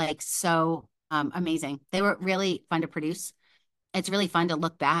were like so amazing. They were really fun to produce. It's really fun to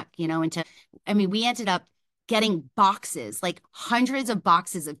look back, we ended up getting boxes, like hundreds of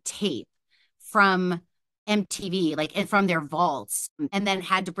boxes of tape from MTV, like, and from their vaults, and then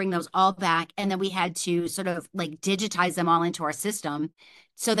had to bring those all back. And then we had to sort of like digitize them all into our system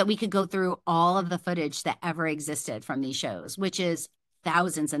so that we could go through all of the footage that ever existed from these shows, which is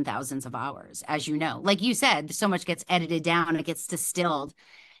thousands and thousands of hours, as you know. Like you said, so much gets edited down, it gets distilled.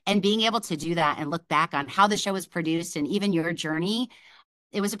 And being able to do that and look back on how the show was produced and even your journey,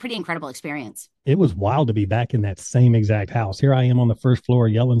 it was a pretty incredible experience. It was wild to be back in that same exact house. Here I am on the first floor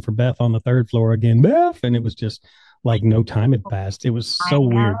yelling for Beth on the third floor again, Beth. And it was just like no time had passed. It was so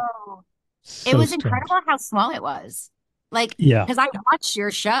weird. It was incredible how small it was. Like, yeah, because I watched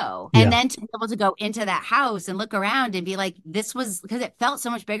your show and then to be able to go into that house and look around and be like, this was, because it felt so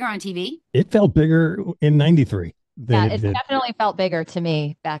much bigger on TV. It felt bigger in 93. Yeah, it definitely felt bigger to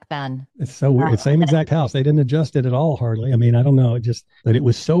me back then. It's so weird. It's same exact house. They didn't adjust it at all, hardly. I mean, I don't know. But it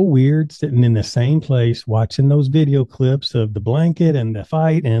was so weird sitting in the same place, watching those video clips of the blanket and the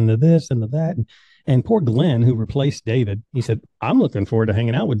fight and the this and the that. And poor Glenn, who replaced David, he said, I'm looking forward to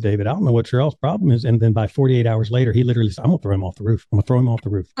hanging out with David. I don't know what your else problem is. And then by 48 hours later, he literally said, I'm going to throw him off the roof. I'm going to throw him off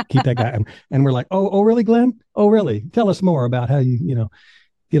the roof. Keep that guy. And we're like, oh, really, Glenn? Oh, really? Tell us more about how you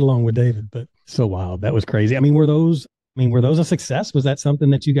get along with David. But so wild. That was crazy. I mean, were those a success? Was that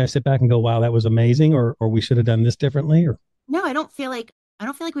something that you guys sit back and go, wow, that was amazing, or we should have done this differently? Or no, I don't feel like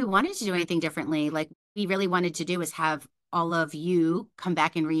we wanted to do anything differently. Like we really wanted to do is have all of you come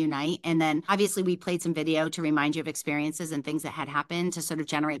back and reunite. And then obviously we played some video to remind you of experiences and things that had happened to sort of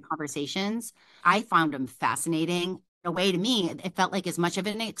generate conversations. I found them fascinating. In a way, to me, it felt like as much of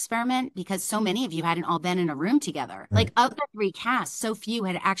an experiment because so many of you hadn't all been in a room together. Right. Like of the three casts, so few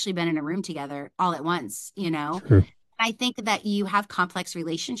had actually been in a room together all at once, Sure. I think that you have complex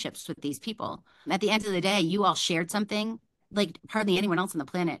relationships with these people. At the end of the day, you all shared something like hardly anyone else on the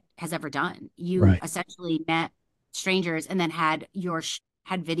planet has ever done. You essentially met strangers and then had your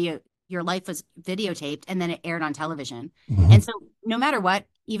life was videotaped and then it aired on television. Mm-hmm. And so no matter what,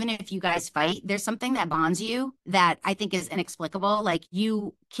 even if you guys fight, there's something that bonds you that I think is inexplicable. Like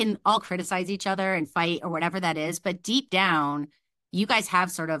you can all criticize each other and fight or whatever that is, but deep down, you guys have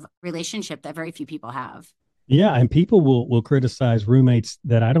sort of relationship that very few people have. Yeah, and people will criticize roommates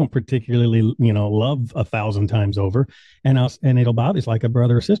that I don't particularly, love 1,000 times over, and it'll bother. It's like a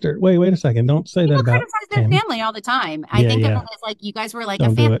brother or sister. Wait a second, don't say people that about criticize their family all the time. I think of it as like you guys were like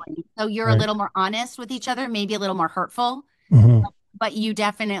a family, so you're a little more honest with each other, maybe a little more hurtful, but you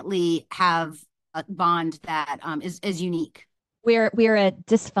definitely have a bond that is unique. We're a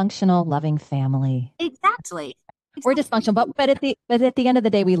dysfunctional, loving family. Exactly. We're dysfunctional, but at the end of the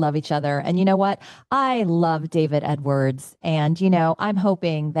day, we love each other. And you know what? I love David Edwards. And, I'm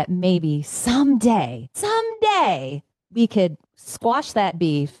hoping that maybe someday we could squash that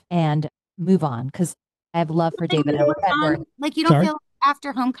beef and move on because I have love for David Edwards. Like you don't feel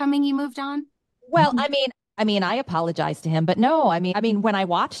after Homecoming you moved on? Well, I mean, I apologize to him, but no, I mean, when I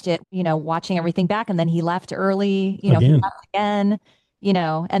watched it, watching everything back and then he left early, he left again.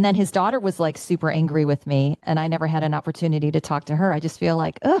 And then his daughter was like super angry with me and I never had an opportunity to talk to her. I just feel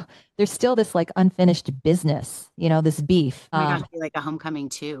like, there's still this like unfinished business, this beef. Like a Homecoming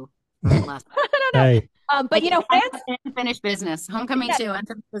 2. I don't know. Hey. But fans, unfinished business. Homecoming 2,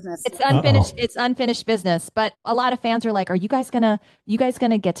 unfinished business. It's unfinished. It's unfinished business. But a lot of fans are like, "Are you guys gonna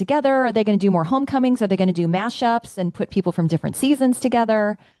get together? Are they gonna do more homecomings? Are they gonna do mashups and put people from different seasons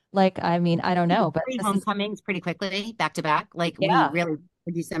together?" Like, I don't know, but homecomings pretty quickly, back to back. Like we really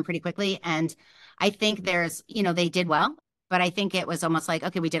produced them pretty quickly. And I think there's, they did well, but I think it was almost like,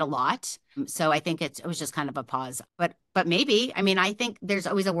 okay, we did a lot. So I think it was just kind of a pause, but maybe, I think there's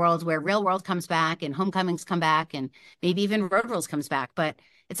always a world where Real World comes back and Homecomings come back and maybe even Road Rules comes back, but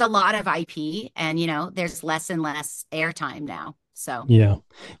it's a lot of IP and, there's less and less airtime now. So, yeah,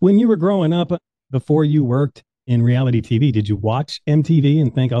 when you were growing up, before you worked in reality TV, did you watch MTV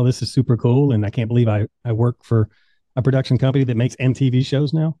and think, oh, this is super cool, and I can't believe I work for a production company that makes MTV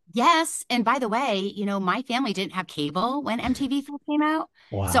shows now? Yes. And by the way, my family didn't have cable when MTV first came out.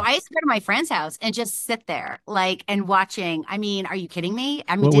 So Wow. I used to go to my friend's house and just sit there and watching. I mean, are you kidding me?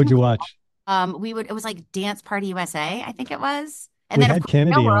 I mean, What would didn't you we, watch? it was like Dance Party USA, I think it was. And We then of had course Real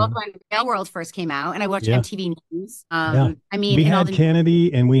Kennedy World on. when Real World first came out and I watched Yeah. MTV News. Yeah. I mean, We and all had the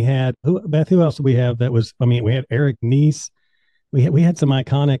Kennedy, and we had Beth, who else did we have that was, I mean, we had Eric Nies. We had some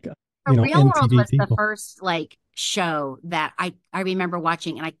iconic, Real World MTV was the people. first show that I remember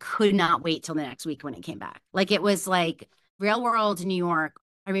watching and I could not wait till the next week when it came back. Like it was like Real World New York.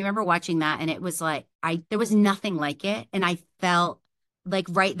 I remember watching that and it was like there was nothing like it. And I felt like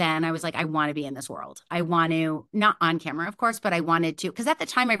right then I was like, I want to be in this world. I want to, not on camera, of course, but I wanted to, because at the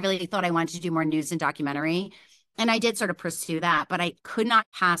time I really thought I wanted to do more news and documentary. And I did sort of pursue that, but I could not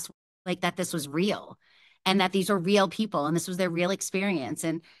pass that this was real and that these were real people and this was their real experience.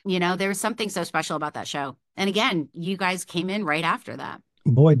 And, there was something so special about that show. And again, you guys came in right after that.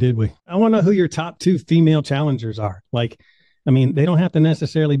 Boy, did we. I want to know who your top two female challengers are. I mean, they don't have to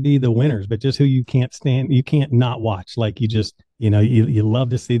necessarily be the winners, but just who you can't stand, you can't not watch. Like you just, you love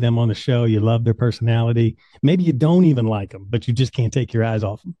to see them on the show. You love their personality. Maybe you don't even like them, but you just can't take your eyes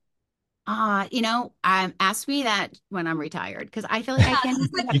off them. Ask me that when I'm retired because I feel like I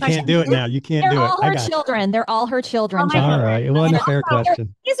can't. You can't do it now. You can't They're do it. all her children. They're all her children. Oh, all right. It wasn't a fair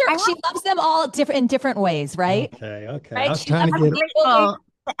question. She loves them all in different ways, right? Okay. Right? I was trying to get grateful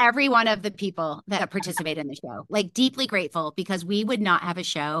to every one of the people that participate in the show. Deeply grateful because we would not have a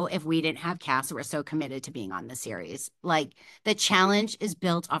show if we didn't have cast that were so committed to being on the series. The challenge is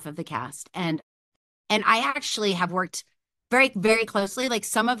built off of the cast. And I actually have worked very, very closely.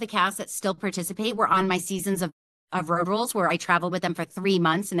 Some of the cast that still participate were on my seasons of Road Rules where I traveled with them for 3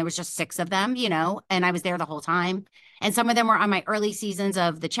 months and there was just 6 of them, and I was there the whole time. And some of them were on my early seasons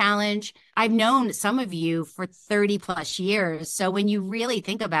of the challenge. I've known some of you for 30 plus years. So when you really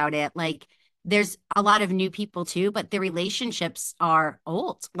think about it, there's a lot of new people too, but the relationships are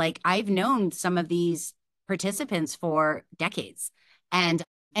old. I've known some of these participants for decades and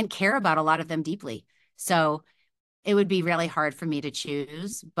care about a lot of them deeply. So it would be really hard for me to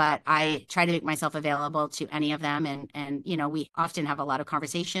choose, but I try to make myself available to any of them. And we often have a lot of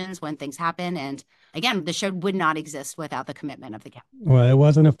conversations when things happen. And again, the show would not exist without the commitment of the cast. Well, it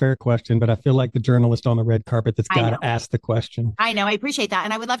wasn't a fair question, but I feel like the journalist on the red carpet that's got to ask the question. I know. I appreciate that.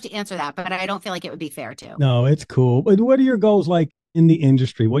 And I would love to answer that, but I don't feel like it would be fair to. No, it's cool. But what are your goals in the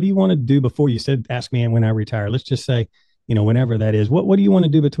industry? What do you want to do before you said, ask me when I retire? Let's just say, whenever that is. What do you want to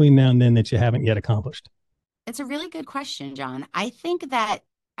do between now and then that you haven't yet accomplished? It's a really good question, John. I think that,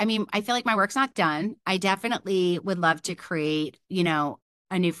 I feel like my work's not done. I definitely would love to create,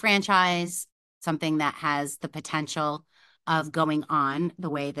 a new franchise, something that has the potential of going on the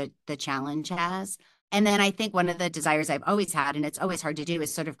way that the challenge has. And then I think one of the desires I've always had, and it's always hard to do,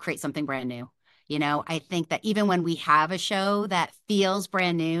 is sort of create something brand new. I think that even when we have a show that feels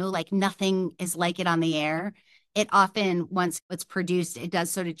brand new, nothing is like it on the air, it often, once it's produced, it does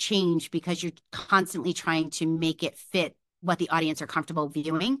sort of change because you're constantly trying to make it fit what the audience are comfortable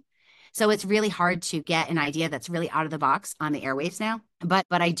viewing. So it's really hard to get an idea that's really out of the box on the airwaves now. But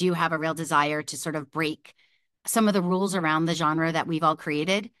I do have a real desire to sort of break some of the rules around the genre that we've all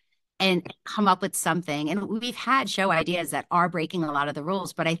created and come up with something. And we've had show ideas that are breaking a lot of the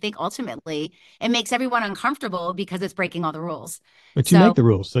rules, but I think ultimately it makes everyone uncomfortable because it's breaking all the rules. But you make the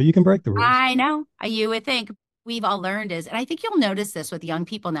rules, so you can break the rules. I know. You would think. We've all learned and I think you'll notice this with young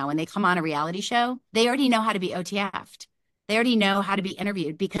people now when they come on a reality show, they already know how to be OTF'd. They already know how to be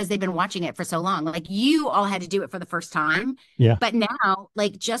interviewed because they've been watching it for so long. You all had to do it for the first time. Yeah. But now,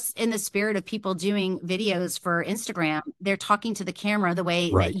 just in the spirit of people doing videos for Instagram, they're talking to the camera the way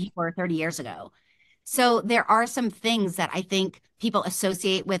that you were 30 years ago. So there are some things that I think people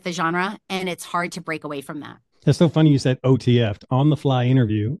associate with the genre and it's hard to break away from that. That's so funny you said OTF, on the fly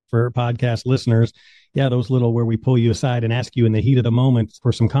interview for podcast listeners. Yeah, those little where we pull you aside and ask you in the heat of the moment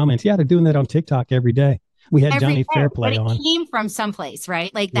for some comments. Yeah, they're doing that on TikTok every day. We had Johnny Fairplay on. It came from someplace,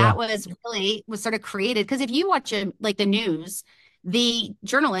 right? That was sort of created. Because if you watch the news, the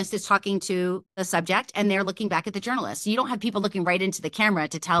journalist is talking to the subject and they're looking back at the journalist. You don't have people looking right into the camera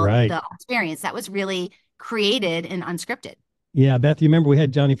to tell the experience. That was really created and unscripted. Yeah, Beth, you remember we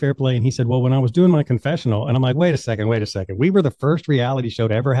had Johnny Fairplay and he said, well, when I was doing my confessional, and I'm like, wait a second. We were the first reality show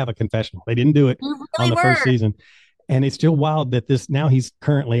to ever have a confessional. They didn't do it on the first season. And it's still wild that now he's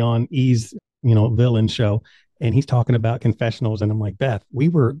currently on E's, villain show. And he's talking about confessionals. And I'm like, Beth, we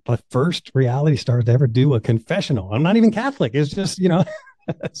were the first reality stars to ever do a confessional. I'm not even Catholic. It's just,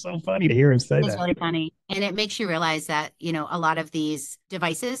 That's so funny to hear him say It's that. really funny. And it makes you realize that, a lot of these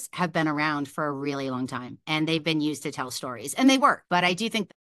devices have been around for a really long time and they've been used to tell stories and they work. But I do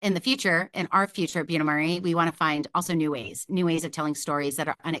think in the future, in our future at Bunim Murray, we want to find also new ways of telling stories that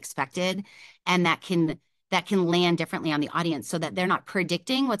are unexpected and that can land differently on the audience so that they're not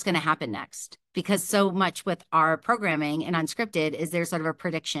predicting what's going to happen next. Because so much with our programming and unscripted is there's sort of a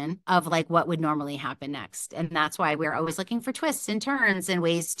prediction of like what would normally happen next. And that's why we're always looking for twists and turns and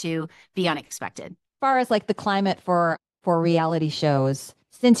ways to be unexpected. As far as like the climate for reality shows,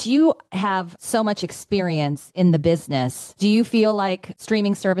 since you have so much experience in the business, do you feel like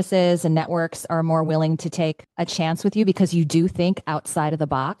streaming services and networks are more willing to take a chance with you because you do think outside of the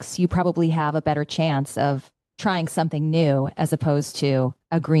box? You probably have a better chance of trying something new as opposed to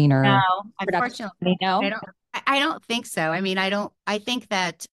a greener. No, unfortunately, no. I don't think so. I mean, I think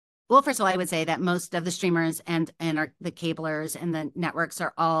that, well, first of all, I would say that most of the streamers and the cablers and the networks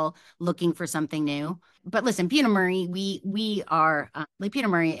are all looking for something new. But listen, Bunim Murray, we are, Bunim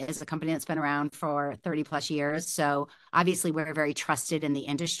Murray is a company that's been around for 30 plus years. So obviously we're very trusted in the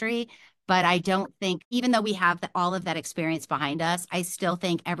industry. But I don't think, even though we have all of that experience behind us, I still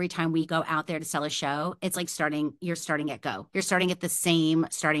think every time we go out there to sell a show, it's like you're starting at go. You're starting at the same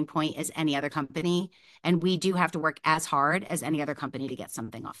starting point as any other company. And we do have to work as hard as any other company to get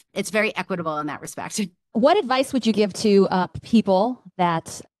something off. It's very equitable in that respect. What advice would you give to people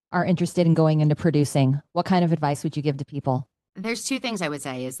that are interested in going into producing? What kind of advice would you give to people? There's two things I would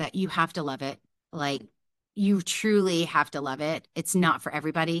say is that you have to love it. Like, you truly have to love it. It's not for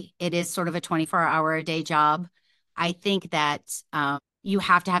everybody. It is sort of a 24-hour-a-day job. I think that you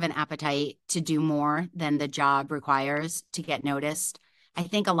have to have an appetite to do more than the job requires to get noticed. I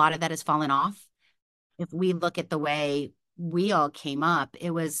think a lot of that has fallen off. If we look at the way we all came up,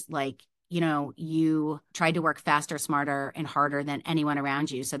 it was like, you tried to work faster, smarter, and harder than anyone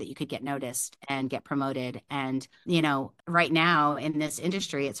around you so that you could get noticed and get promoted. And, right now in this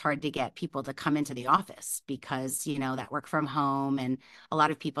industry, it's hard to get people to come into the office because, that work from home and a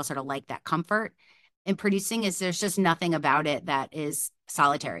lot of people sort of like that comfort. And producing there's just nothing about it that is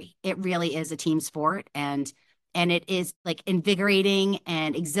solitary. It really is a team sport and it is like invigorating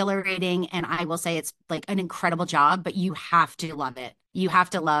and exhilarating. And I will say it's like an incredible job, but you have to love it. You have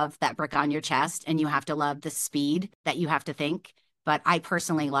to love that brick on your chest and you have to love the speed that you have to think. But I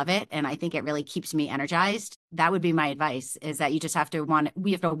personally love it. And I think it really keeps me energized. That would be my advice, is that you just have to want it.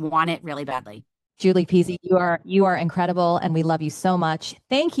 We have to want it really badly. Julie Pizzi, you are incredible and we love you so much.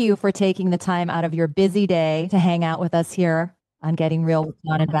 Thank you for taking the time out of your busy day to hang out with us here on Getting Real with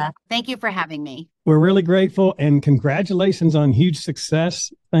John and Beth. Thank you for having me. We're really grateful and congratulations on huge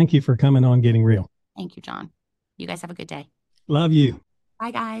success. Thank you for coming on Getting Real. Thank you, John. You guys have a good day. Love you.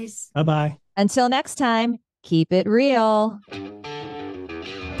 Bye, guys. Bye-bye. Until next time, keep it real.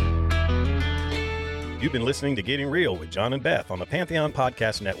 You've been listening to Getting Real with John and Beth on the Pantheon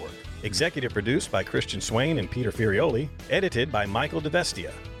Podcast Network. Executive produced by Christian Swain and Peter Furioli. Edited by Michael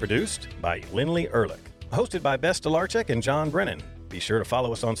DeVestia. Produced by Lindley Ehrlich. Hosted by Beth Stolarczyk and John Brennan. Be sure to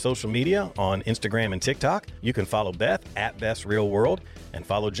follow us on social media on Instagram and TikTok. You can follow Beth at Beth's Real World and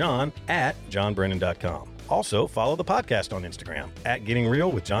follow John at johnbrennan.com. Also, follow the podcast on Instagram at Getting Real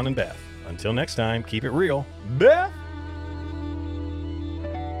with John and Beth. Until next time, keep it real. Beth!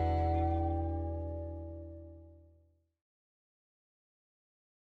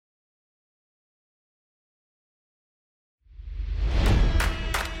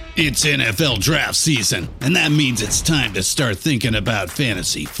 It's NFL draft season, and that means it's time to start thinking about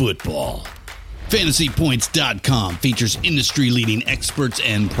fantasy football. FantasyPoints.com features industry-leading experts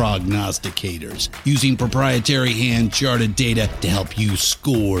and prognosticators using proprietary hand-charted data to help you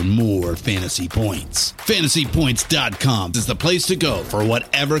score more fantasy points. FantasyPoints.com is the place to go for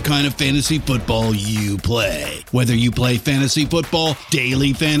whatever kind of fantasy football you play. Whether you play fantasy football,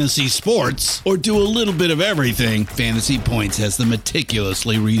 daily fantasy sports, or do a little bit of everything, Fantasy Points has the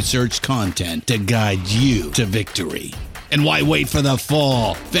meticulously researched content to guide you to victory. And why wait for the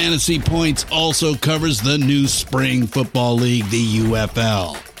fall? Fantasy Points also covers the new spring football league, the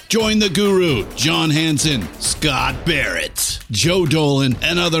UFL. Join the guru, John Hansen, Scott Barrett, Joe Dolan,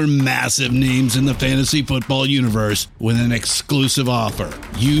 and other massive names in the fantasy football universe with an exclusive offer.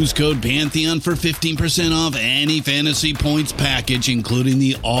 Use code Pantheon for 15% off any Fantasy Points package, including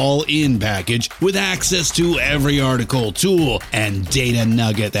the all-in package, with access to every article, tool, and data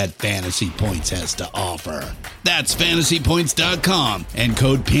nugget that Fantasy Points has to offer. That's FantasyPoints.com and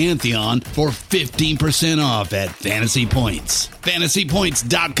code Pantheon for 15% off at Fantasy Points.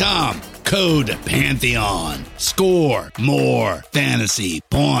 FantasyPoints.com, code Pantheon. Score more fantasy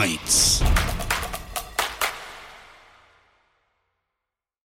points.